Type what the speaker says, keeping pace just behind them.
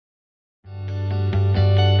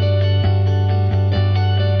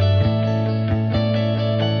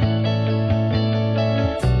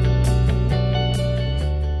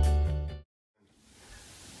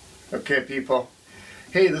Okay, people.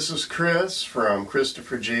 Hey, this is Chris from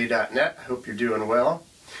ChristopherJ.net. I hope you're doing well.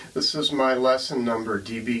 This is my lesson number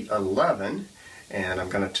DB11, and I'm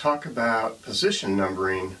going to talk about position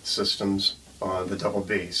numbering systems on the double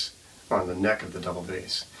bass, on the neck of the double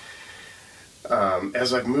bass.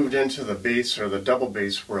 As I've moved into the bass or the double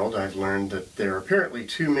bass world, I've learned that there are apparently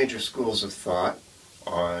two major schools of thought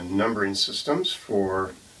on numbering systems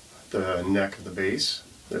for the neck of the bass.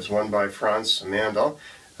 There's one by Franz Simandl.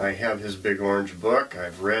 I have his big orange book.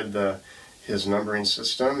 I've read his numbering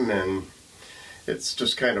system, and it's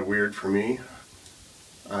just kind of weird for me.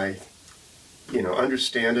 I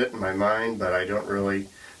understand it in my mind, but I don't really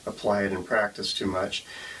apply it in practice too much.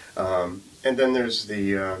 And then there's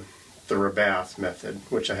the Rabath method,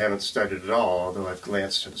 which I haven't studied at all, although I've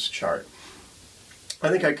glanced at this chart. I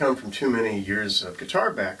think I come from too many years of guitar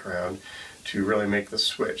background to really make the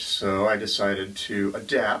switch, so I decided to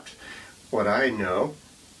adapt what I know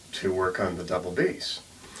to work on the double bass.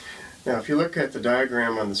 Now, if you look at the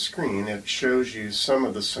diagram on the screen, it shows you some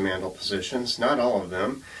of the Simandl positions, not all of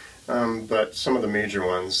them, but some of the major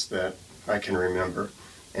ones that I can remember,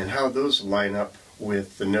 and how those line up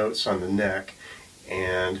with the notes on the neck,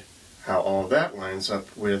 and how all that lines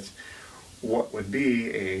up with what would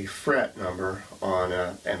be a fret number on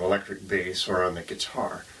an electric bass or on the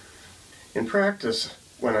guitar. In practice,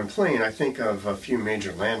 when I'm playing, I think of a few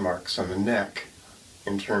major landmarks on the neck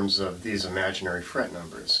in terms of these imaginary fret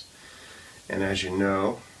numbers. And as you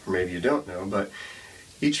know, or maybe you don't know, but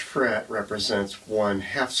each fret represents one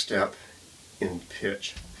half step in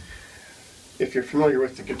pitch. If you're familiar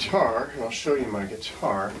with the guitar, and I'll show you my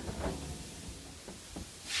guitar.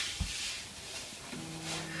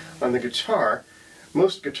 On the guitar,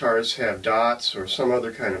 most guitars have dots or some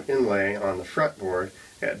other kind of inlay on the fretboard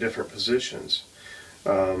at different positions.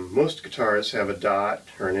 Most guitars have a dot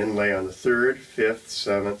or an inlay on the 3rd, 5th,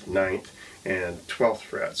 7th, 9th, and 12th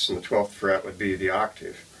frets, and the 12th fret would be the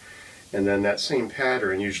octave. And then that same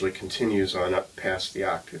pattern usually continues on up past the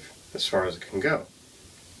octave as far as it can go.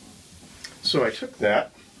 So I took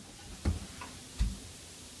that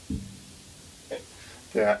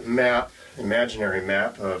map, imaginary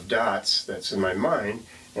map of dots that's in my mind,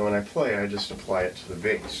 and when I play I just apply it to the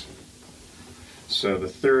bass. So the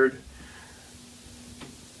 3rd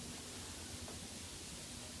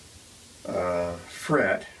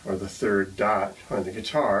fret, or the 3rd dot on the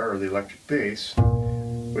guitar or the electric bass,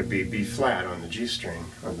 would be B flat on the G string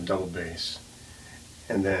on the double bass.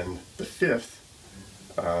 And then the 5th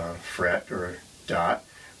fret or dot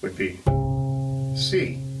would be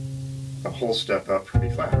C, a whole step up from B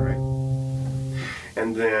flat, right?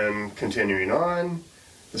 And then continuing on,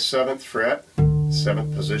 the 7th fret,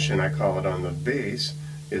 7th position I call it on the bass,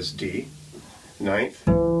 is D. 9th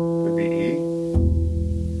would be E.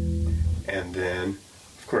 And then,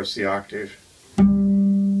 of course, the octave of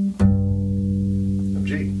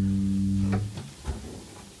G.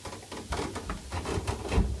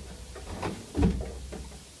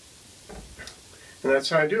 And that's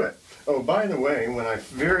how I do it. Oh, by the way, when I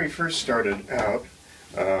very first started out,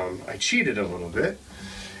 I cheated a little bit.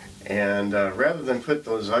 And rather than put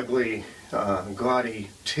those ugly,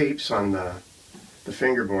 gaudy tapes on the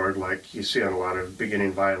fingerboard like you see on a lot of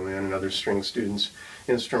beginning violin and other string students'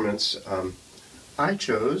 instruments, I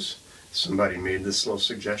chose, somebody made this little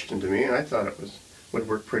suggestion to me, and I thought it would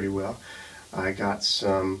work pretty well. I got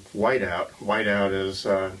some whiteout. Whiteout is,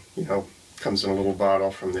 comes in a little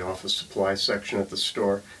bottle from the office supply section at the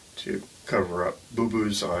store to cover up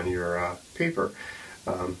boo-boos on your paper.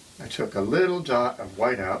 I took a little dot of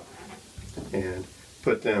whiteout and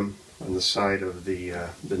put them on the side of the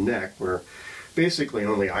neck where basically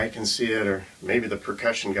only I can see it, or maybe the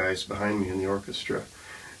percussion guys behind me in the orchestra.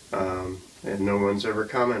 And no one's ever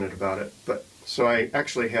commented about it. But so I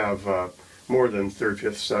actually have more than 3rd,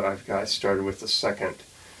 5th set I've got. I started with the 2nd.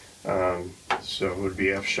 So it would be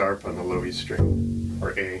F sharp on the low E string,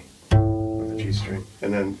 or A on the G string.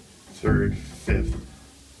 And then 3rd, 5th,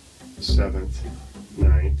 7th,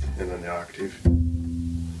 9th, and then the octave.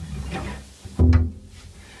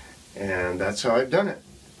 And that's how I've done it.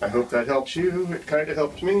 I hope that helps you. It kind of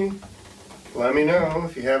helped me. Let me know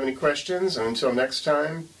if you have any questions, and until next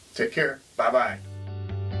time, take care. Bye-bye.